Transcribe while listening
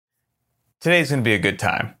Today's going to be a good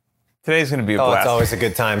time. Today's going to be a blast. It's always a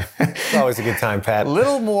good time. It's always a good time, Pat. A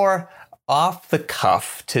little more off the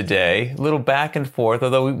cuff today, a little back and forth,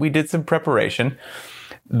 although we did some preparation.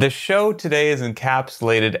 The show today is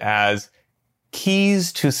encapsulated as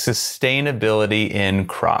keys to sustainability in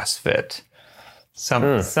CrossFit.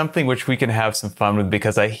 Something which we can have some fun with,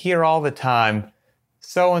 because I hear all the time,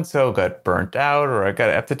 so-and-so got burnt out, or I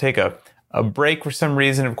have to take a break for some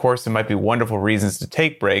reason. Of course, there might be wonderful reasons to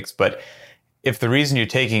take breaks, but if the reason you're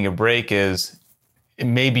taking a break is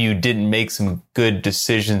maybe you didn't make some good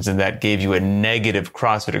decisions and that gave you a negative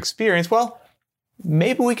CrossFit experience, well,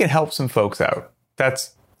 maybe we can help some folks out.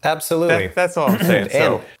 That's absolutely. That's all I'm saying.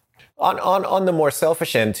 So, on the more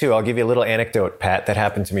selfish end too, I'll give you a little anecdote, Pat, that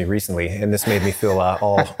happened to me recently, and this made me feel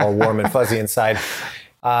all warm and fuzzy inside.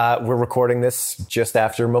 We're recording this just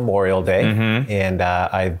after Memorial Day, and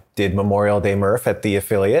I did Memorial Day Murph at the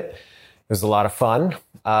affiliate. It was a lot of fun,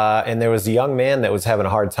 and there was a young man that was having a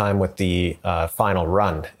hard time with the final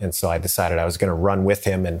run, and so I decided I was going to run with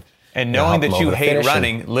him. And knowing that you hate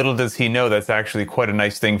running, little does he know that's actually quite a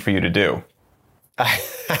nice thing for you to do.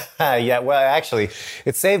 Yeah, well, actually,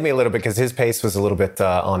 it saved me a little bit because his pace was a little bit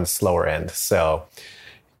on the slower end. So,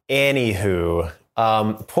 anywho,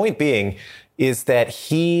 point being is that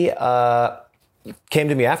he came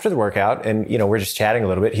to me after the workout, and we're just chatting a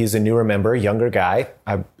little bit. He's a newer member, younger guy.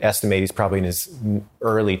 I estimate he's probably in his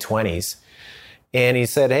early 20s. And he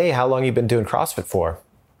said, "Hey, how long you been doing CrossFit for?"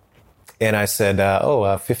 And I said,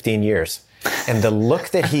 15 years. And the look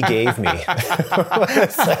that he gave me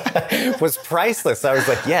was priceless. I was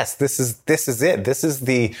like, yes, this is it. This is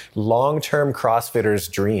the long-term CrossFitter's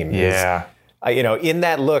dream. Yeah. In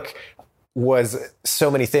that look was so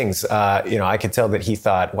many things. I could tell that he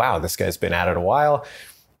thought, wow, this guy's been at it a while.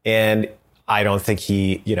 And I don't think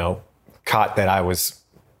he, caught that I was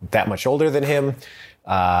that much older than him.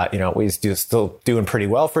 He's still doing pretty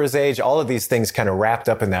well for his age. All of these things kind of wrapped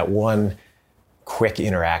up in that one quick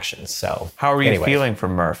interaction. So how are you feeling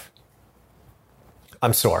from Murph?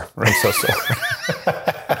 I'm sore. I'm so sore.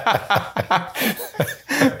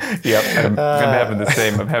 Yep, I'm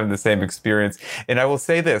having the same experience. And I will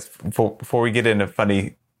say this before we get into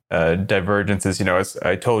funny divergences. As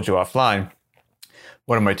I told you offline,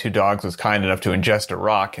 one of my two dogs was kind enough to ingest a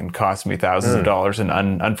rock and cost me thousands of dollars in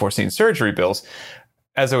unforeseen surgery bills.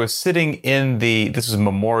 As I was sitting this was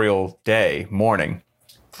Memorial Day morning.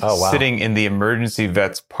 Oh, wow. Sitting in the emergency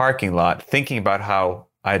vet's parking lot, thinking about how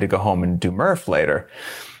I had to go home and do Murph later.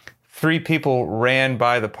 3 people ran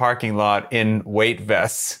by the parking lot in weight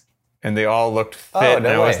vests, and they all looked fit. And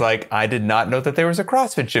I was like, I did not know that there was a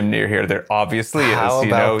CrossFit gym near here. There obviously is. How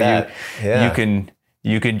about that?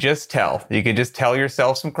 You can just tell. You can just tell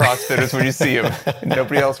yourself some CrossFitters when you see them.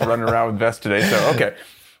 Nobody else running around with vests today. So, okay.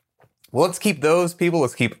 Well, let's keep those people.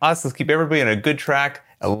 Let's keep us. Let's keep everybody on a good track.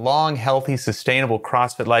 A long, healthy, sustainable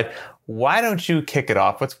CrossFit life. Why don't you kick it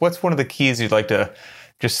off? What's one of the keys you'd like to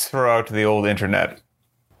just throw out to the old internet?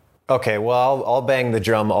 Okay, well, I'll bang the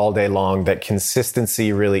drum all day long that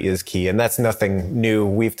consistency really is key. And that's nothing new.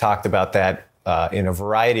 We've talked about that in a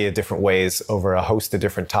variety of different ways over a host of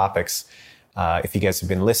different topics. If you guys have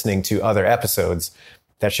been listening to other episodes,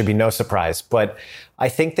 that should be no surprise. But I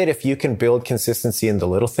think that if you can build consistency in the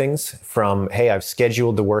little things from, hey, I've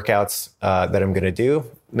scheduled the workouts that I'm going to do.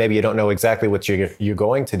 Maybe you don't know exactly what you're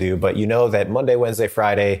going to do, but you know that Monday, Wednesday,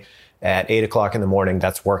 Friday at 8 o'clock in the morning,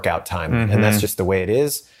 that's workout time. And that's just the way it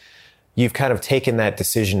is. You've kind of taken that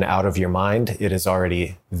decision out of your mind. It is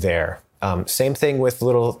already there. Same thing with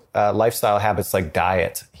little lifestyle habits like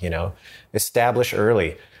diet, establish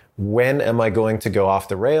early. When am I going to go off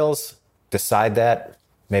the rails? Decide that.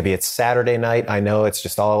 Maybe it's Saturday night. I know it's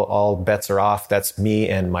just all bets are off. That's me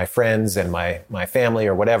and my friends and my family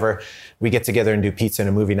or whatever. We get together and do pizza and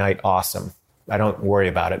a movie night. Awesome. I don't worry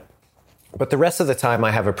about it. But the rest of the time,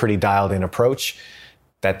 I have a pretty dialed in approach.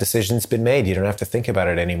 That decision's been made. You don't have to think about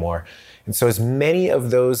it anymore. And so as many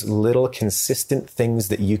of those little consistent things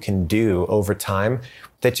that you can do over time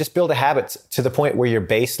that just build a habit to the point where your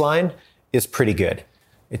baseline is pretty good.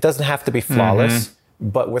 It doesn't have to be flawless.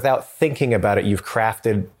 But without thinking about it, you've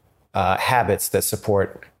crafted habits that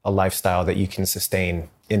support a lifestyle that you can sustain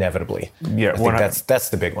inevitably. Yeah, I think that's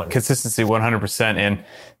the big one. Consistency, 100%. And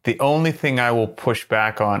the only thing I will push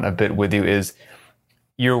back on a bit with you is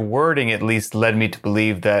your wording at least led me to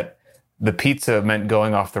believe that the pizza meant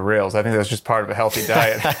going off the rails. I think that's just part of a healthy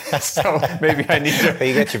diet. So maybe I need to...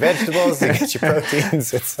 You get your vegetables, you get your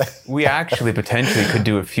proteins. We actually potentially could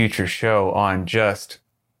do a future show on just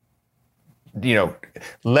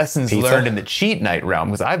lessons Pizza? learned in the cheat night realm,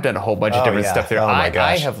 because I've done a whole bunch of different stuff there. Oh my I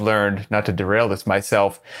gosh. have learned, not to derail this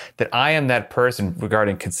myself, that I am that person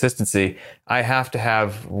regarding consistency. I have to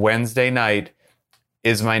have Wednesday night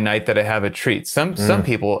is my night that I have a treat. Some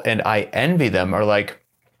people, and I envy them, are like,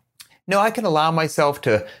 no, I can allow myself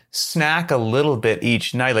to snack a little bit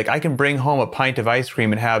each night. Like I can bring home a pint of ice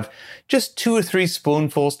cream and have just 2 or 3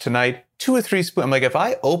 spoonfuls tonight, 2 or 3 spoons. I'm like, if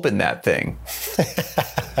I open that thing,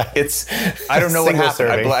 I don't know what happened.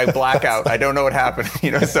 I black out. I don't know what happened.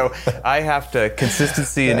 So I have to,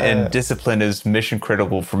 consistency and discipline is mission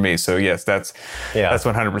critical for me. So yes, that's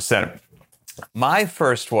 100%. My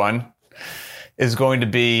first one is going to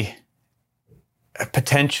be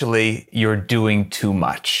potentially you're doing too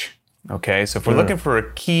much. Okay, so if we're looking for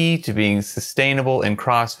a key to being sustainable in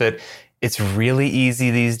CrossFit, it's really easy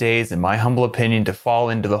these days, in my humble opinion, to fall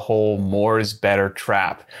into the whole more is better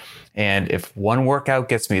trap. And if 1 workout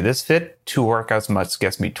gets me this fit, 2 workouts must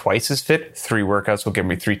get me twice as fit, 3 workouts will get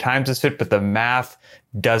me 3 times as fit, but the math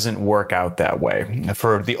doesn't work out that way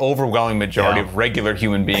for the overwhelming majority of regular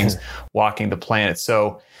human beings walking the planet.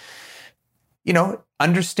 So,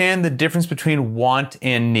 understand the difference between want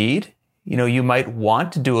and need. You might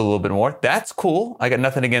want to do a little bit more. That's cool. I got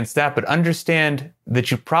nothing against that. But understand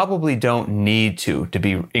that you probably don't need to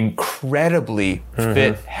be incredibly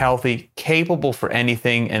fit, healthy, capable for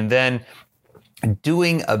anything. And then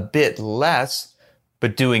doing a bit less,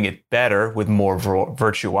 but doing it better with more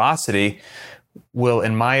virtuosity will,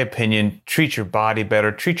 in my opinion, treat your body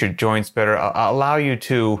better, treat your joints better, allow you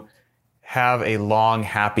to have a long,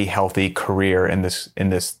 happy, healthy career in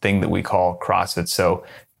this thing that we call CrossFit. So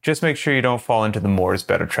just make sure you don't fall into the more is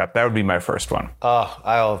better trap. That would be my first one.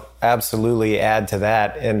 I'll absolutely add to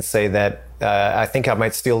that and say that I think I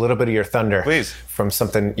might steal a little bit of your thunder. Please. From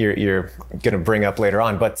something you're going to bring up later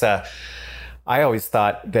on. But I always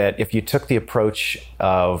thought that if you took the approach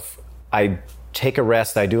of I take a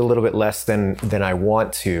rest, I do a little bit less than I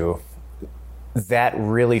want to, that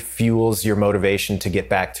really fuels your motivation to get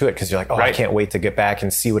back to it, because you're like, I can't wait to get back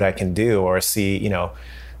and see what I can do, or see,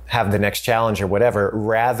 have the next challenge or whatever,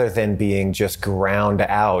 rather than being just ground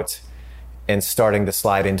out and starting to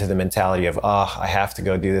slide into the mentality of, I have to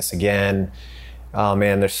go do this again. Oh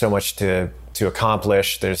man, there's so much to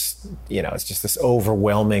accomplish. There's, it's just this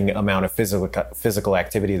overwhelming amount of physical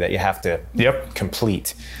activity that you have to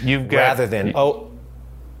complete. Rather than,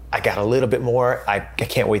 I got a little bit more. I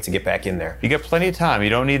can't wait to get back in there. You got plenty of time. You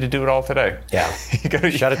don't need to do it all today. Yeah. You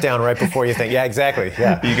gotta shut it down right before you think. Yeah, exactly.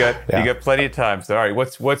 Yeah. You got plenty of time. So, all right,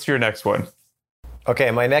 what's your next one?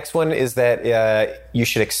 Okay, my next one is that you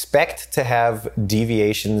should expect to have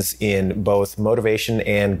deviations in both motivation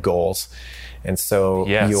and goals. And so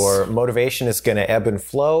your motivation is going to ebb and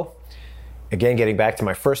flow. Again, getting back to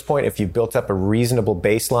my first point, if you've built up a reasonable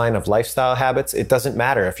baseline of lifestyle habits, it doesn't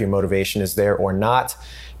matter if your motivation is there or not,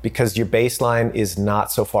 because your baseline is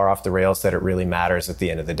not so far off the rails that it really matters at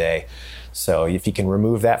the end of the day. So if you can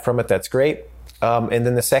remove that from it, that's great. And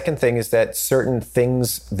then the second thing is that certain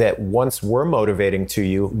things that once were motivating to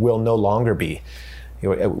you will no longer be.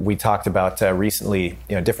 We talked about recently,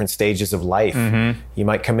 different stages of life. Mm-hmm. You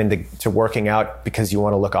might come into working out because you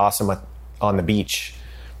want to look awesome on the beach.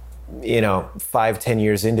 5-10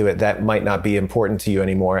 years into it, that might not be important to you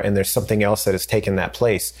anymore, and there's something else that has taken that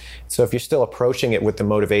place. So if you're still approaching it with the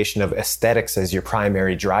motivation of aesthetics as your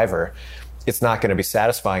primary driver, it's not going to be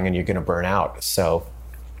satisfying and you're going to burn out. So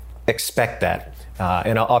expect that.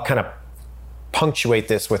 And I'll kind of punctuate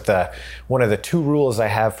this with one of the 2 rules I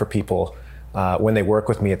have for people when they work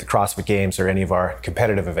with me at the CrossFit Games or any of our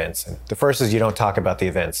competitive events. And the first is you don't talk about the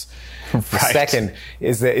events. Right. The second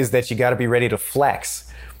is that you got to be ready to flex.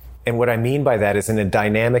 And what I mean by that is, in a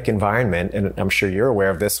dynamic environment, and I'm sure you're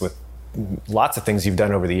aware of this with lots of things you've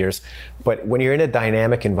done over the years, but when you're in a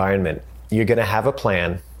dynamic environment, you're going to have a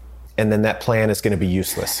plan, and then that plan is going to be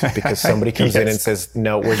useless because somebody comes in and says,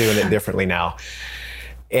 no, we're doing it differently now.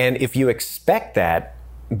 And if you expect that,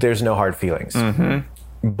 there's no hard feelings.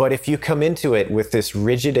 Mm-hmm. But if you come into it with this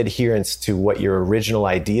rigid adherence to what your original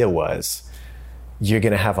idea was, you're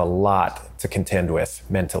going to have a lot to contend with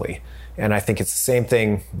mentally. And I think it's the same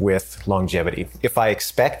thing with longevity. If I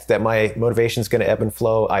expect that my motivation is going to ebb and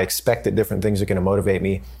flow, I expect that different things are going to motivate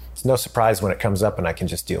me, it's no surprise when it comes up and I can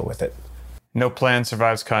just deal with it. No plan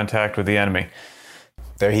survives contact with the enemy.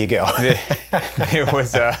 There you go. It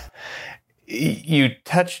was, you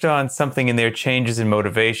touched on something in there, changes in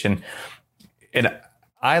motivation. And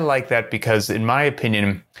I like that because, in my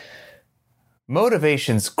opinion,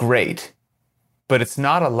 motivation's great, but it's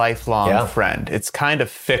not a lifelong friend. It's kind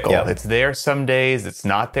of fickle. Yeah. It's there some days, it's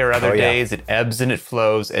not there other days. It ebbs and it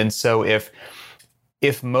flows. And so if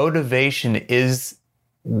motivation is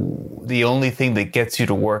the only thing that gets you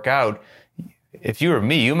to work out, if you were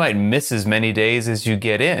me, you might miss as many days as you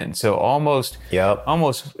get in. So almost,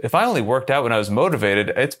 if I only worked out when I was motivated,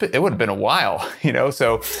 it would have been a while,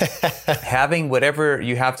 So having whatever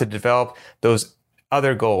you have to develop, those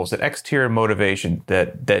other goals, that exterior motivation,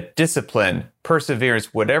 that discipline,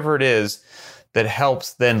 perseverance, whatever it is that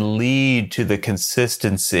helps then lead to the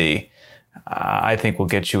consistency, I think will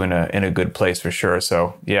get you in a good place for sure.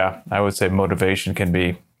 So yeah, I would say motivation can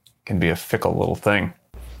be a fickle little thing.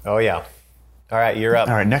 Oh yeah. All right, you're up.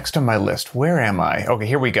 All right, next on my list. Where am I? Okay,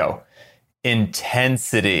 here we go.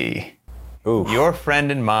 Intensity. Ooh. Your friend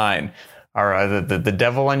and mine are the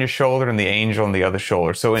devil on your shoulder and the angel on the other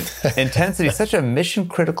shoulder. So intensity is such a mission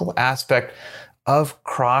critical aspect of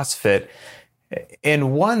CrossFit,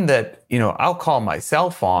 and one that, I'll call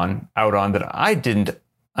myself out on that I didn't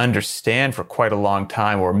understand for quite a long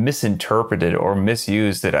time, or misinterpreted or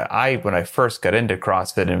misused, that when I first got into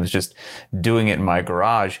CrossFit and was just doing it in my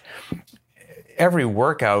garage. Every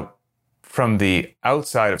workout from the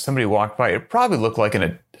outside, if somebody walked by, it probably looked like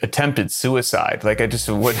an attempted suicide. Like I just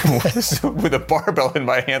would, with a barbell in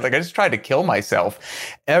my hand, like I just tried to kill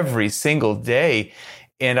myself every single day.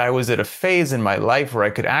 And I was at a phase in my life where I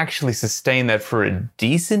could actually sustain that for a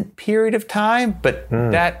decent period of time. But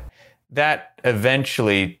that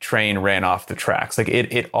eventually train ran off the tracks. Like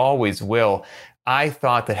it always will. I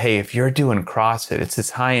thought that, hey, if you're doing CrossFit, it's this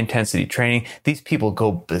high intensity training. These people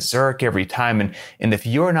go berserk every time. And if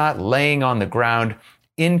you're not laying on the ground,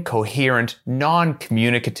 incoherent,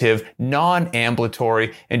 non-communicative,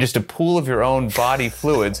 non-ambulatory, and just a pool of your own body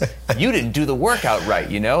fluids, you didn't do the workout right,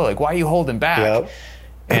 Like, why are you holding back? Yep.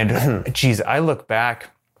 And geez, I look back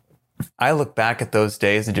at those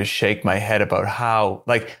days and just shake my head about how,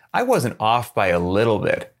 like, I wasn't off by a little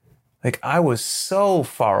bit. Like, I was so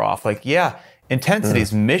far off. Like, yeah, intensity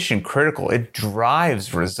is mission critical. It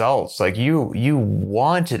drives results. Like you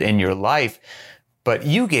want it in your life, but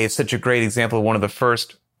you gave such a great example of one of the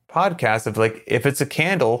first podcasts of, like, if it's a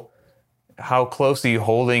candle, how close are you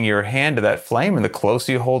holding your hand to that flame? And the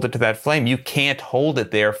closer you hold it to that flame, you can't hold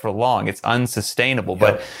it there for long. It's unsustainable. Yep.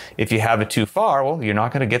 But if you have it too far, well, you're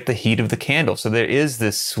not going to get the heat of the candle. So there is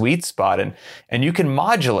this sweet spot, and you can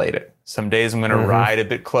modulate it. Some days I'm going to ride a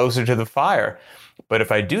bit closer to the fire. But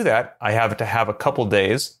if I do that, I have to have a couple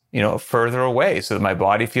days, further away so that my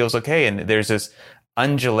body feels okay. And there's this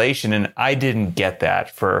undulation. And I didn't get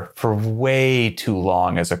that for way too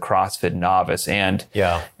long as a CrossFit novice. And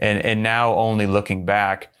now only looking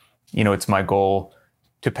back, it's my goal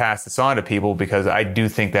to pass this on to people, because I do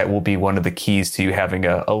think that will be one of the keys to you having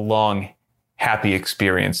a long, happy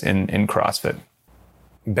experience in CrossFit.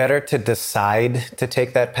 Better to decide to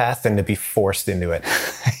take that path than to be forced into it.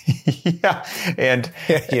 Yeah. And,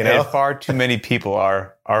 and far too many people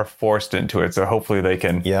are forced into it. So hopefully we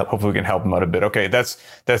can help them out a bit. Okay. That's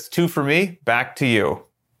two for me. Back to you.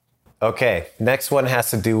 Okay. Next one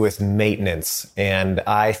has to do with maintenance. And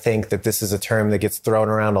I think that this is a term that gets thrown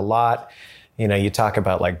around a lot. You talk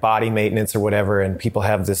about like body maintenance or whatever, and people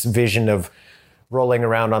have this vision of rolling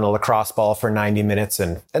around on a lacrosse ball for 90 minutes.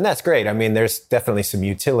 And that's great. I mean, there's definitely some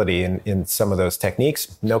utility in some of those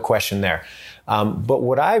techniques. No question there. But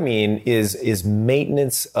what I mean is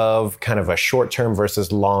maintenance of kind of a short-term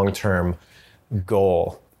versus long-term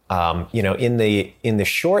goal. In the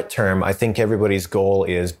short term, I think everybody's goal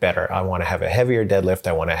is better. I want to have a heavier deadlift.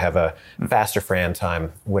 I want to have a faster Fran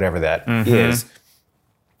time, whatever that is.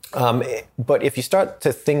 But if you start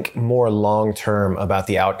to think more long-term about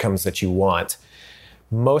the outcomes that you want,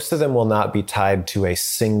 most of them will not be tied to a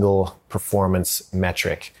single performance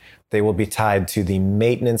metric. They will be tied to the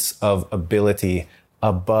maintenance of ability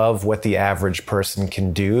above what the average person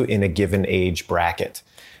can do in a given age bracket.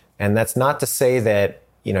 And that's not to say that,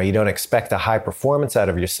 you don't expect a high performance out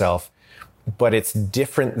of yourself, but it's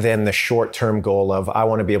different than the short-term goal of, I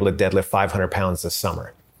want to be able to deadlift 500 pounds this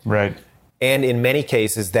summer. Right. And in many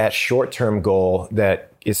cases, that short-term goal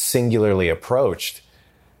that is singularly approached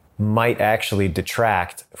might actually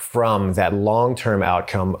detract from that long-term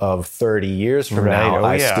outcome of 30 years from now.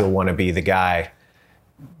 I still want to be the guy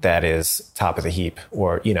that is top of the heap,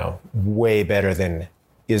 or, way better than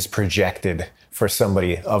is projected for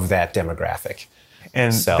somebody of that demographic.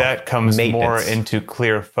 And so, that comes more into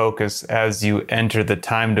clear focus as you enter the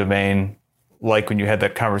time domain, like when you had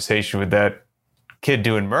that conversation with that kid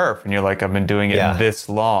doing Murph, and you're like, I've been doing it this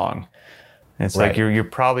long. And it's like you're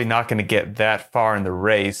probably not going to get that far in the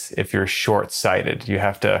race if you're short-sighted. You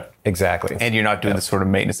have to... Exactly. And you're not doing the sort of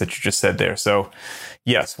maintenance that you just said there. So,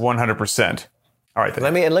 yes, 100%. All right. Then.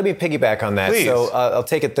 Let me piggyback on that. Please. So I'll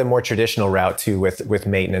take it the more traditional route, too, with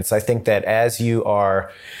maintenance. I think that as you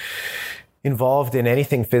are involved in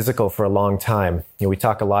anything physical for a long time, we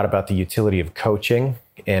talk a lot about the utility of coaching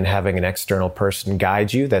and having an external person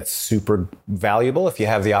guide you. That's super valuable if you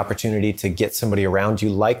have the opportunity to get somebody around you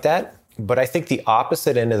like that. But I think the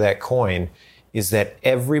opposite end of that coin is that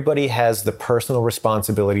everybody has the personal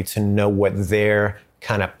responsibility to know what their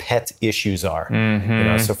kind of pet issues are.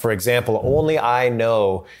 So for example, only I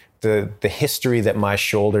know the history that my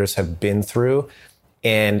shoulders have been through.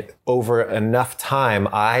 And over enough time,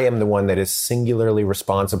 I am the one that is singularly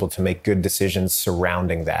responsible to make good decisions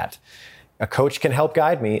surrounding that. A coach can help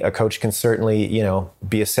guide me. A coach can certainly,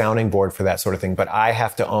 be a sounding board for that sort of thing. But I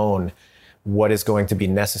have to own what is going to be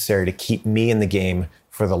necessary to keep me in the game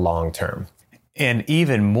for the long term. And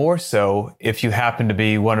even more so if you happen to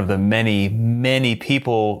be one of the many, many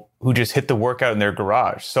people who just hit the workout in their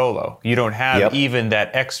garage solo. You don't have even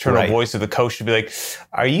that external voice of the coach to be like,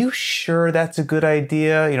 are you sure that's a good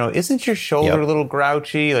idea? Isn't your shoulder a little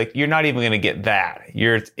grouchy? Like, you're not even going to get that.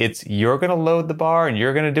 You're going to load the bar and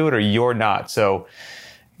you're going to do it, or you're not. So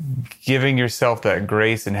giving yourself that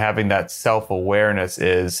grace and having that self-awareness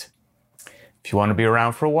is, if you want to be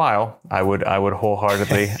around for a while, I would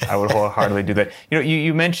wholeheartedly do that.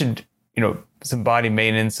 You mentioned, some body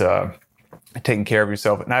maintenance, taking care of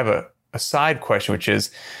yourself. And I have a side question, which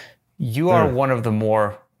is, you are one of the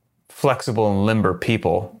more flexible and limber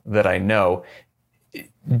people that I know.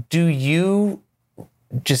 Do you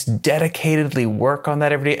just dedicatedly work on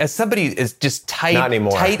that every day? As somebody is just tight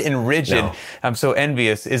and rigid, no. I'm so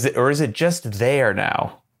envious. Is it just there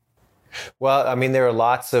now? Well, I mean, there are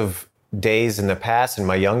lots of days in the past in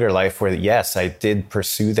my younger life where, yes, I did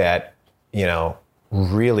pursue that,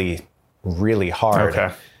 really, really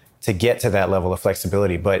hard to get to that level of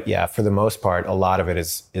flexibility. But yeah, for the most part, a lot of it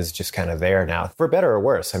is just kind of there now, for better or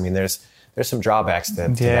worse. I mean, there's some drawbacks to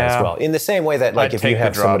that as well. In the same way that, like, if you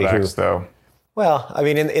have somebody who, well, I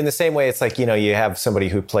mean, in the same way, it's like, you have somebody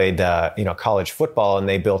who played, college football, and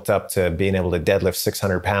they built up to being able to deadlift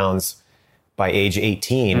 600 pounds by age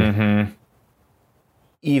 18. Mm-hmm.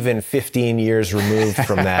 Even 15 years removed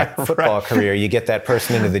from that football career, you get that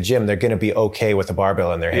person into the gym, they're going to be okay with a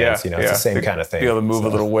barbell in their hands. It's the same kind of thing. Be able to move a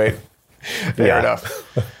little weight. Fair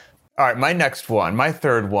enough. All right, my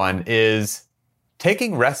third one is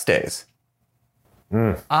taking rest days.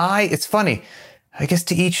 It's funny. I guess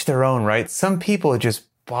to each their own, right? Some people, it just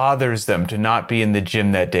bothers them to not be in the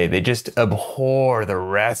gym that day. They just abhor the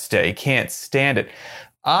rest day, can't stand it.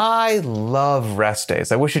 I love rest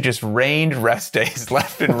days. I wish it just rained rest days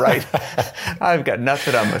left and right. I've got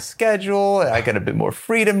nothing on my schedule. I got a bit more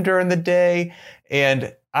freedom during the day.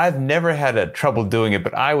 And I've never had a trouble doing it,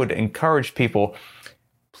 but I would encourage people,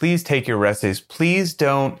 please take your rest days. Please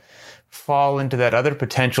don't fall into that other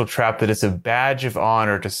potential trap that it's a badge of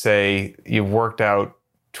honor to say you've worked out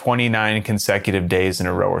 29 consecutive days in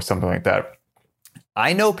a row or something like that.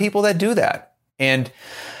 I know people that do that. And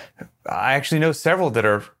I actually know several that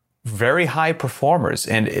are very high performers,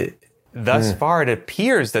 and thus far it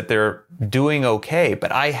appears that they're doing okay.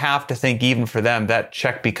 But I have to think, even for them, that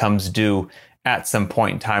check becomes due at some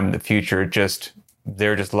point in time in the future.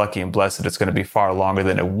 They're just lucky and blessed that it's going to be far longer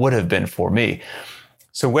than it would have been for me.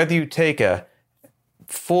 So whether you take a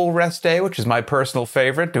full rest day, which is my personal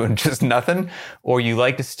favorite, doing just nothing, or you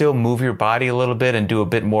like to still move your body a little bit and do a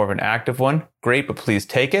bit more of an active one, great, but please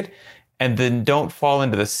take it. And then don't fall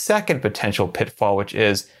into the second potential pitfall, which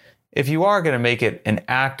is, if you are going to make it an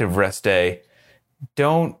active rest day,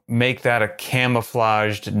 don't make that a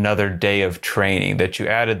camouflaged another day of training, that you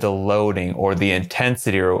added the loading or the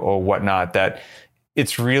intensity or whatnot, that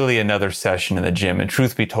it's really another session in the gym. And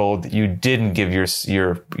truth be told, you didn't give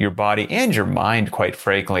your body and your mind, quite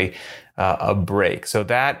frankly, a break. So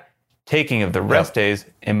that taking of the rest days,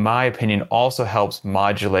 in my opinion, also helps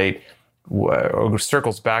modulate, or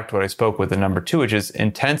circles back to what I spoke with the number 2, which is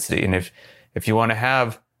intensity. And if you want to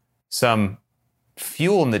have some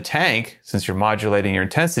fuel in the tank, since you're modulating your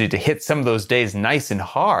intensity to hit some of those days nice and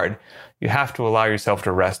hard, you have to allow yourself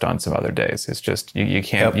to rest on some other days. It's just, you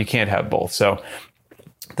can't have both. So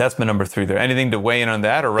that's my number 3 there. Anything to weigh in on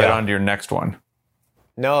that, or on to your next one?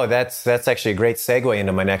 No, that's actually a great segue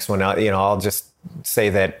into my next one. I'll just say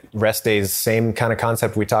that rest days, same kind of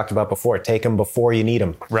concept we talked about before. Take them before you need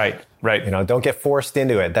them. Right. Don't get forced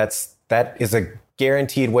into it. That is a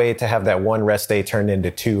guaranteed way to have that one rest day turned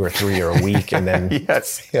into 2 or 3 or a week, and then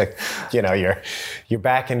you're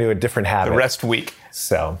back into a different habit. The rest week.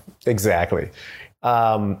 So exactly.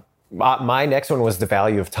 My next one was the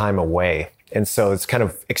value of time away. And so it's kind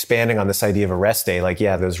of expanding on this idea of a rest day. Like,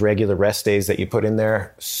 those regular rest days that you put in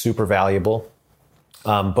there, super valuable.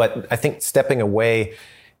 But I think stepping away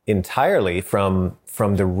entirely from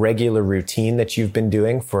the regular routine that you've been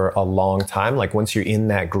doing for a long time. Like once you're in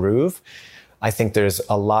that groove, I think there's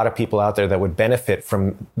a lot of people out there that would benefit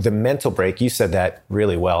from the mental break. You said that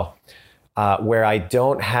really well, where I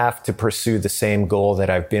don't have to pursue the same goal that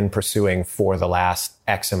I've been pursuing for the last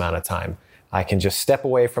X amount of time. I can just step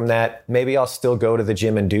away from that. Maybe I'll still go to the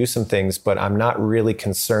gym and do some things, but I'm not really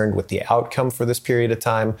concerned with the outcome for this period of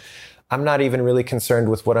time. I'm not even really concerned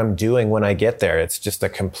with what I'm doing when I get there. It's just a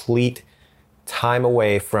complete time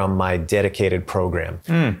away from my dedicated program.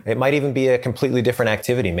 It might even be a completely different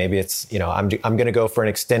activity. Maybe it's, I'm going to go for an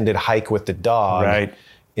extended hike with the dog, right,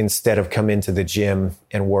 instead of come into the gym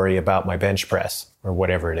and worry about my bench press or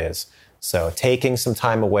whatever it is. So taking some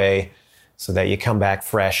time away so that you come back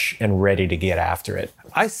fresh and ready to get after it.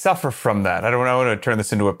 I suffer from that. I don't want to turn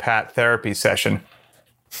this into a Pat therapy session,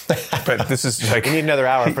 but this is like... You need another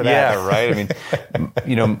hour for that. Yeah, right? I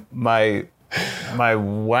mean, my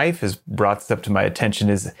wife has brought this up to my attention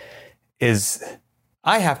is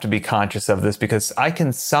I have to be conscious of this because I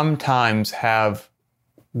can sometimes have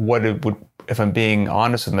what it would, if I'm being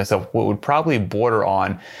honest with myself, what would probably border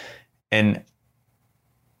on an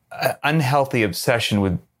unhealthy obsession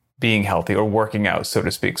with being healthy or working out, so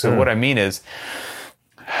to speak. So what I mean is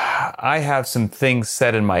I have some things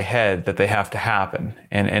set in my head that they have to happen,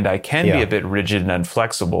 and I can be a bit rigid and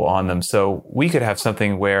inflexible on them. So we could have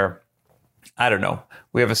something where, I don't know,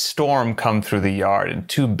 we have a storm come through the yard and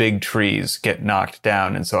 2 big trees get knocked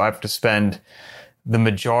down. And so I have to spend the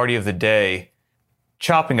majority of the day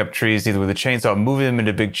chopping up trees, either with a chainsaw, moving them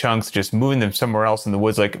into big chunks, just moving them somewhere else in the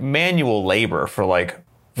woods, like manual labor for like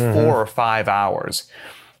 4 or 5 hours.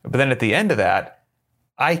 But then at the end of that,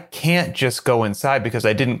 I can't just go inside because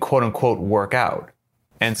I didn't quote unquote work out.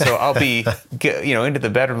 And so I'll be, into the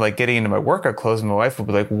bedroom, like getting into my workout clothes, and my wife will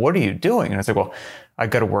be like, "What are you doing?" And I was like, "Well, I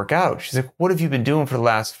got to work out." She's like, "What have you been doing for the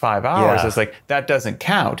last 5 hours?" I was like, "That doesn't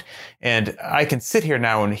count." And I can sit here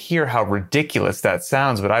now and hear how ridiculous that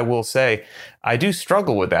sounds, but I will say I do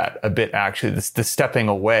struggle with that a bit, actually, the stepping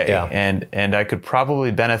away. Yeah. And I could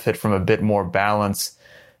probably benefit from a bit more balance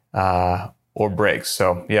or breaks.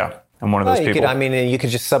 So yeah, I'm one of those people. You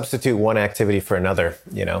could just substitute one activity for another,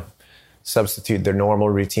 substitute the normal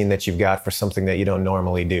routine that you've got for something that you don't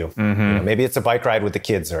normally do. Maybe it's a bike ride with the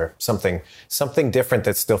kids or something different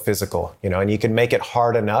that's still physical, and you can make it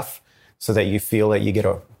hard enough so that you feel that you get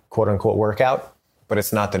a quote unquote workout, but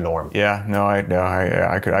it's not the norm. Yeah,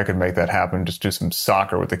 I could make that happen. Just do some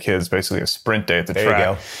soccer with the kids, basically a sprint day at the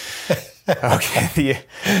track. There you go. Okay,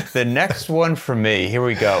 the next one for me, here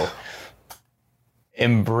we go.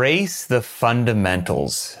 Embrace the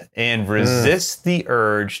fundamentals and resist the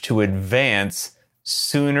urge to advance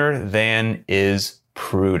sooner than is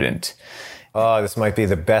prudent. Oh, this might be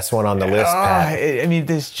the best one on the list, Pat. I mean,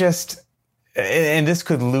 there's just, and this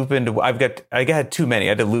could loop into, I got too many.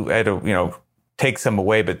 I had to take some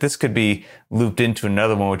away, but this could be looped into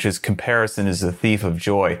another one, which is comparison is the thief of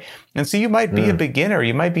joy. And so you might be a beginner,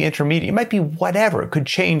 you might be intermediate, you might be whatever. It could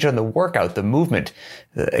change on the workout, the movement,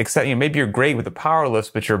 except maybe you're great with the power lifts,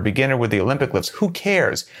 but you're a beginner with the Olympic lifts. Who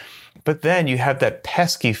cares? But then you have that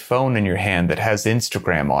pesky phone in your hand that has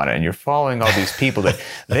Instagram on it, and you're following all these people that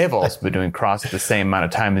they've also been doing CrossFit the same amount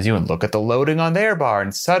of time as you, and look at the loading on their bar,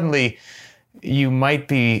 and suddenly you might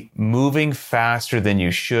be moving faster than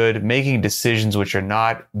you should, making decisions which are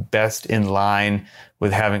not best in line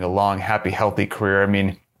with having a long, happy, healthy career. I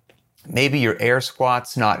mean, maybe your air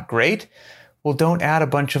squat's not great. Well, don't add a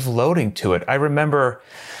bunch of loading to it. I remember,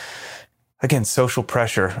 again, social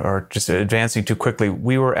pressure or just advancing too quickly.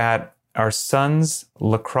 We were at our son's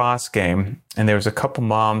lacrosse game, and there was a couple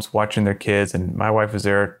moms watching their kids, and my wife was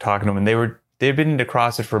there talking to them, and they'd been into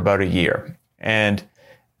CrossFit for about a year. And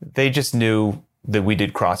they just knew that we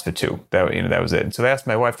did CrossFit too. That was it. And so they asked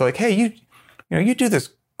my wife, they're like, "Hey, you do this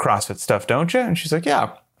CrossFit stuff, don't you?" And she's like,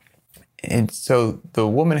 "Yeah." And so the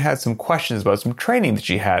woman had some questions about some training that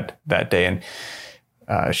she had that day.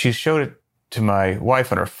 And she showed it to my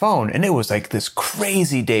wife on her phone. And it was like this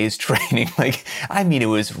crazy day's training. It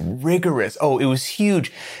was rigorous. Oh, it was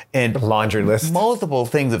huge. And laundry list. Multiple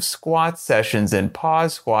things of squat sessions and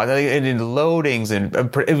pause squats and in loadings. And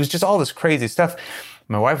it was just all this crazy stuff.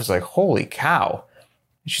 My wife was like, "Holy cow."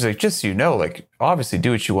 She's like, "Just so you know, obviously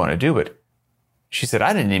do what you want to do." But she said,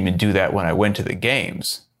 "I didn't even do that when I went to the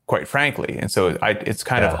games, quite frankly." And so it's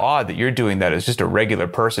kind of odd that you're doing that as just a regular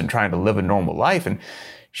person trying to live a normal life. And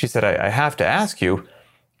she said, I have to ask you,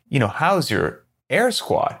 how's your air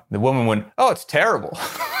squat?" The woman went, "Oh, it's terrible."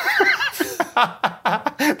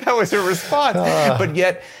 That was her response. But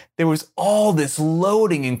yet there was all this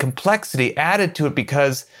loading and complexity added to it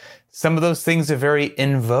because some of those things are very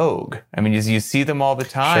in vogue. I mean, you see them all the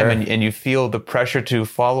time, Sure. and you feel the pressure to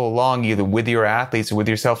follow along either with your athletes or with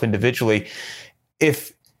yourself individually.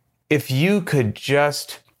 If you could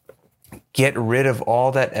just get rid of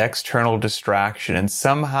all that external distraction and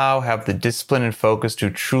somehow have the discipline and focus to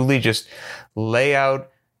truly just lay out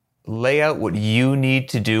what you need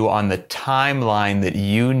to do on the timeline that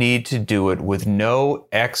you need to do it with no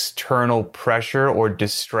external pressure or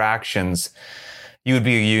distractions, you would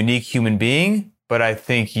be a unique human being, but I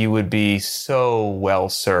think you would be so well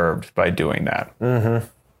served by doing that. Mm-hmm.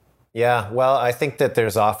 Yeah, well, I think that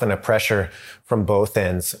there's often a pressure from both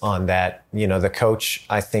ends on that. You know, the coach,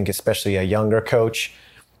 I think especially a younger coach,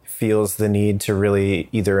 feels the need to really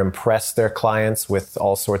either impress their clients with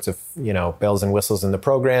all sorts of, you know, bells and whistles in the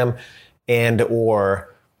program, and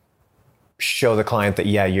or show the client that,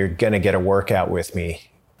 yeah, you're going to get a workout with me.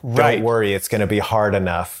 Right. Don't worry, it's going to be hard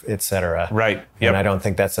enough, etc. Right. Yep. And I don't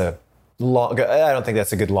think that's a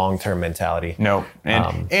good long-term mentality. No.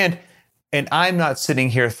 And I'm not sitting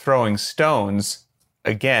here throwing stones.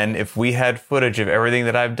 Again, if we had footage of everything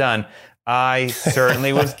that I've done, I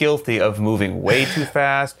certainly was guilty of moving way too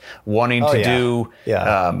fast, wanting to do,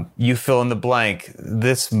 you fill in the blank,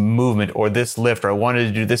 this movement or this lift, or I wanted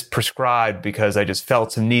to do this prescribed because I just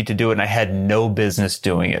felt some need to do it and I had no business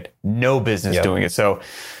doing it. Doing it. So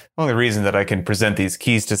the only reason that I can present these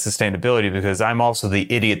keys to sustainability because I'm also the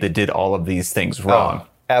idiot that did all of these things wrong. Oh,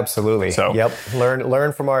 absolutely. So, yep.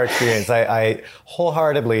 Learn from our experience. I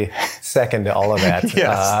wholeheartedly second all of that.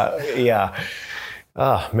 Yes. Yeah.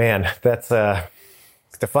 Oh man, that's the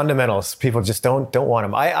fundamentals. People just don't want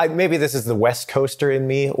them. I maybe this is the West Coaster in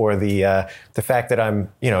me, or the fact that I'm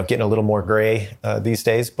getting a little more gray these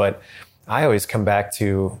days. But I always come back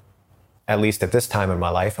to, at least at this time in my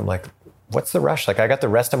life, I'm like, what's the rush? Like, I got the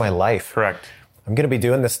rest of my life. Correct. I'm going to be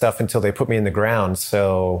doing this stuff until they put me in the ground.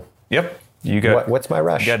 So yep, you got what's my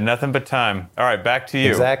rush? You got nothing but time. All right, back to you.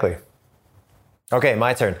 Exactly. Okay,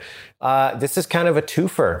 my turn. This is kind of a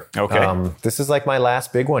twofer. Okay. This is like my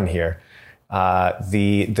last big one here.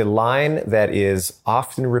 The line that is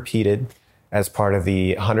often repeated as part of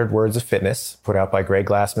the 100 Words of Fitness put out by Greg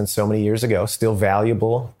Glassman so many years ago, still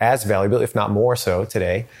valuable, if not more so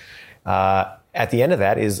today. At the end of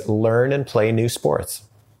that is learn and play new sports.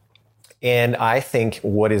 And I think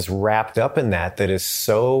what is wrapped up in that is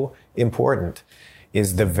so important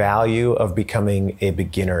is the value of becoming a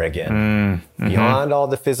beginner again. Mm-hmm. Beyond all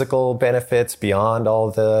the physical benefits, beyond all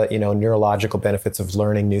the, neurological benefits of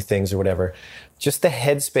learning new things or whatever, just the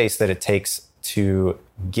headspace that it takes to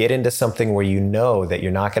get into something where you know that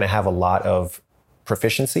you're not going to have a lot of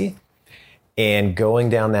proficiency, and going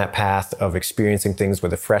down that path of experiencing things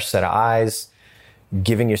with a fresh set of eyes,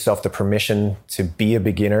 giving yourself the permission to be a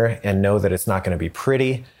beginner and know that it's not going to be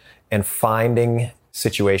pretty, and finding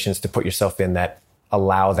situations to put yourself in that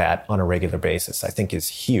allow that on a regular basis, I think is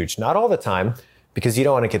huge. Not all the time, because you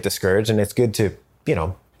don't want to get discouraged, and it's good to,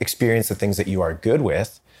 experience the things that you are good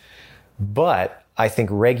with. But I think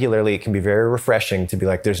regularly it can be very refreshing to be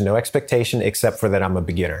like, there's no expectation except for that I'm a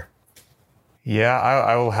beginner. Yeah,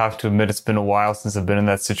 I will have to admit it's been a while since I've been in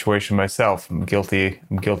that situation myself. I'm guilty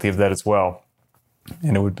of that as well.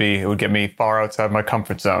 And it would get me far outside my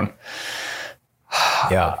comfort zone.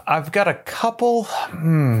 Yeah. I've got a couple.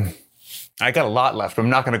 I got a lot left. I'm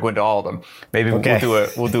not going to go into all of them. Maybe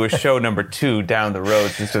we'll do a show number 2 down the road.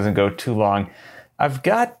 This doesn't go too long. I've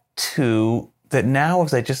got 2 that now,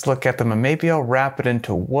 as I just look at them, and maybe I'll wrap it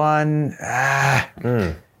into one.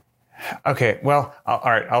 Okay. Well, all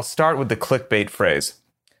right. I'll start with the clickbait phrase,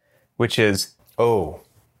 which is,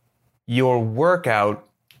 your workout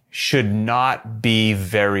should not be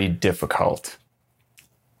very difficult.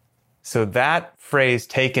 So that phrase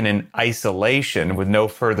taken in isolation with no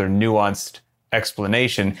further nuanced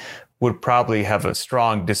explanation would probably have a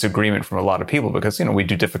strong disagreement from a lot of people because, we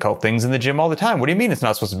do difficult things in the gym all the time. What do you mean it's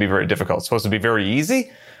not supposed to be very difficult? It's supposed to be very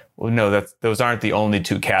easy? Well, no, those aren't the only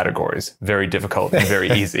 2 categories, very difficult and very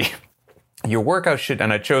easy. Your workout should,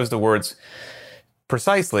 and I chose the words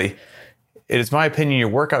precisely, it is my opinion your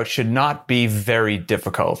workout should not be very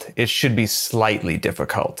difficult. It should be slightly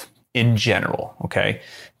difficult in general, okay?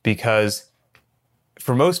 Because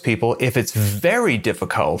for most people, if it's very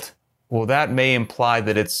difficult, well, that may imply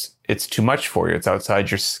that it's too much for you. It's outside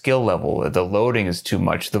your skill level. The loading is too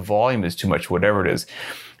much. The volume is too much, whatever it is.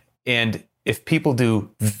 And if people do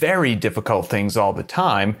very difficult things all the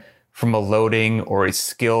time from a loading or a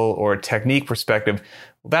skill or a technique perspective,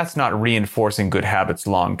 well, that's not reinforcing good habits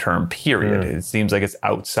long-term, period. It seems like it's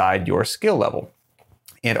outside your skill level.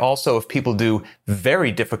 And also, if people do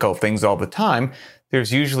very difficult things all the time,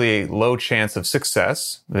 there's usually a low chance of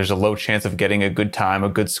success. There's a low chance of getting a good time, a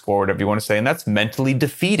good score, whatever you want to say. And that's mentally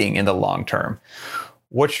defeating in the long term.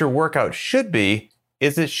 What your workout should be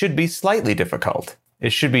is it should be slightly difficult.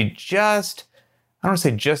 It should be just, I don't want to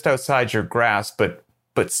say just outside your grasp,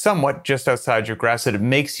 but somewhat just outside your grasp, that it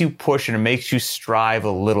makes you push and it makes you strive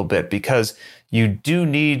a little bit, because you do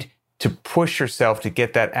need to push yourself to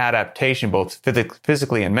get that adaptation, both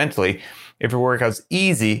physically and mentally. If your workout's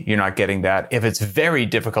easy, you're not getting that. If it's very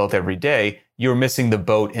difficult every day, you're missing the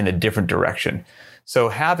boat in a different direction. So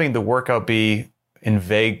having the workout be, in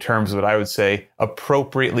vague terms, what I would say,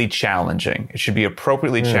 appropriately challenging. It should be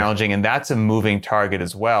appropriately challenging, and that's a moving target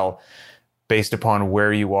as well, based upon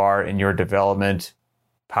where you are in your development,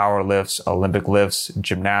 power lifts, Olympic lifts,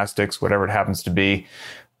 gymnastics, whatever it happens to be.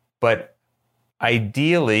 But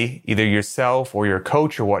ideally, either yourself or your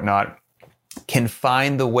coach or whatnot can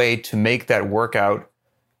find the way to make that workout,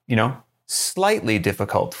 slightly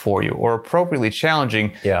difficult for you or appropriately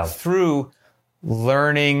challenging through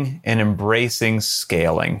learning and embracing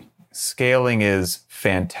scaling. Scaling is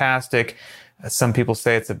fantastic. Some people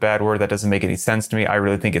say it's a bad word. That doesn't make any sense to me. I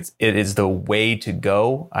really think it is the way to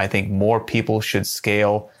go. I think more people should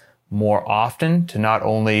scale more often to not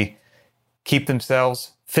only keep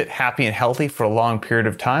themselves fit, happy, and healthy for a long period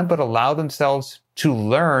of time, but allow themselves to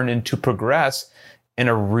learn and to progress in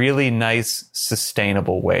a really nice,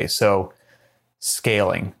 sustainable way. So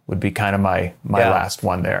scaling would be kind of my last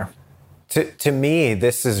one there. To me,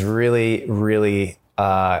 this is really, really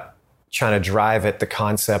trying to drive at the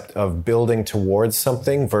concept of building towards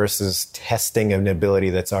something versus testing an ability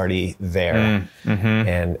that's already there.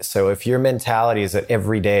 And so if your mentality is that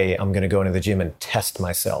every day I'm going to go into the gym and test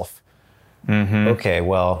myself, okay,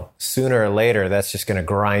 well, sooner or later, that's just going to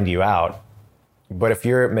grind you out. But if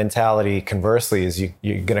your mentality, conversely, is you're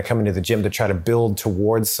going to come into the gym to try to build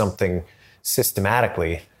towards something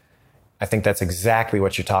systematically, I think that's exactly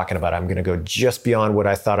what you're talking about. I'm going to go just beyond what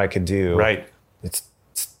I thought I could do. Right.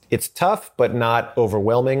 It's tough, but not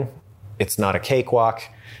overwhelming. It's not a cakewalk.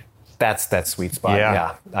 That's that sweet spot.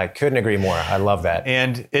 Yeah, I couldn't agree more. I love that.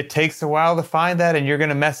 And it takes a while to find that, and you're going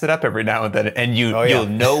to mess it up every now and then, and you'll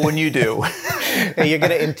know when you do. And you're going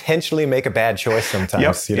to intentionally make a bad choice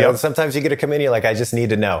sometimes. Sometimes you're going to come in, you're like, I just need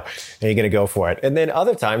to know, and you're going to go for it. And then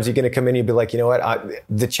other times you're going to come in and be like, you know what?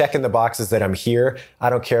 The check in the box is that I'm here. I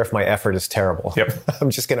don't care if my effort is terrible. I'm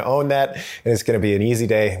just going to own that, and it's going to be an easy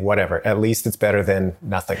day. Whatever. At least it's better than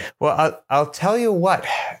nothing. Well, I'll tell you what.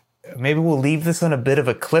 Maybe we'll leave this on a bit of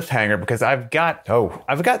a cliffhanger, because I've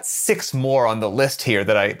got 6 more on the list here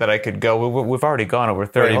that I could go. We've already gone over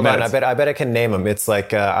 30 minutes. I bet I can name them. It's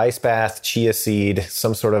like ice bath, chia seed,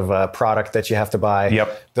 some sort of product that you have to buy.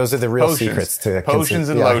 Yep. Those are the real secrets to potions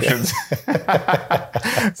and lotions.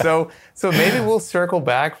 So maybe we'll circle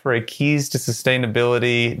back for a Keys to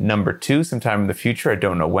Sustainability number 2 sometime in the future. I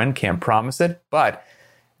don't know when, can't promise it, but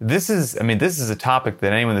this is a topic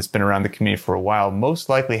that anyone that's been around the community for a while most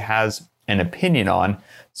likely has an opinion on.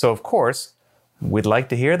 So, of course, we'd like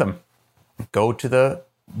to hear them. Go to the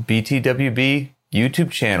BTWB YouTube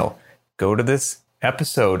channel. Go to this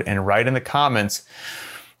episode and write in the comments,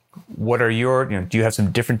 what are your, do you have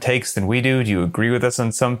some different takes than we do? Do you agree with us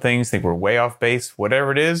on some things? Think we're way off base?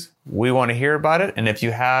 Whatever it is, we want to hear about it. And if you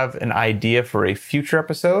have an idea for a future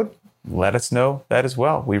episode, let us know that as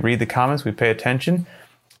well. We read the comments, we pay attention.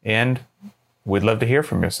 And we'd love to hear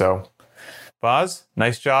from you. So, Boz,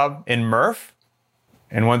 nice job in Murph.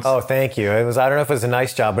 And oh, thank you. I don't know if it was a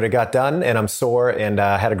nice job, but it got done, and I'm sore, and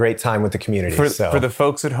had a great time with the community. For the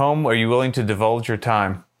folks at home, are you willing to divulge your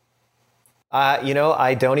time?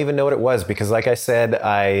 I don't even know what it was, because like I said,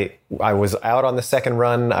 I was out on the second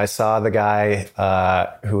run. I saw the guy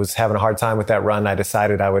who was having a hard time with that run. I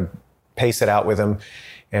decided I would pace it out with him.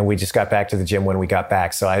 And we just got back to the gym when we got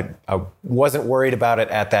back. So I wasn't worried about it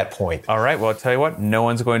at that point. All right. Well, I'll tell you what. No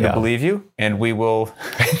one's going to believe you. And we will.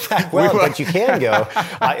 But you can go.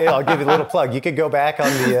 I'll give you a little plug. You could go back on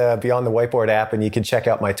the Beyond the Whiteboard app, and you can check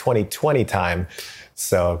out my 2020 time.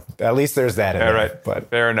 So at least there's that in there. All right. But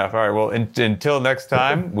fair enough. All right. Well, until next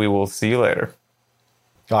time, we will see you later.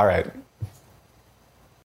 All right.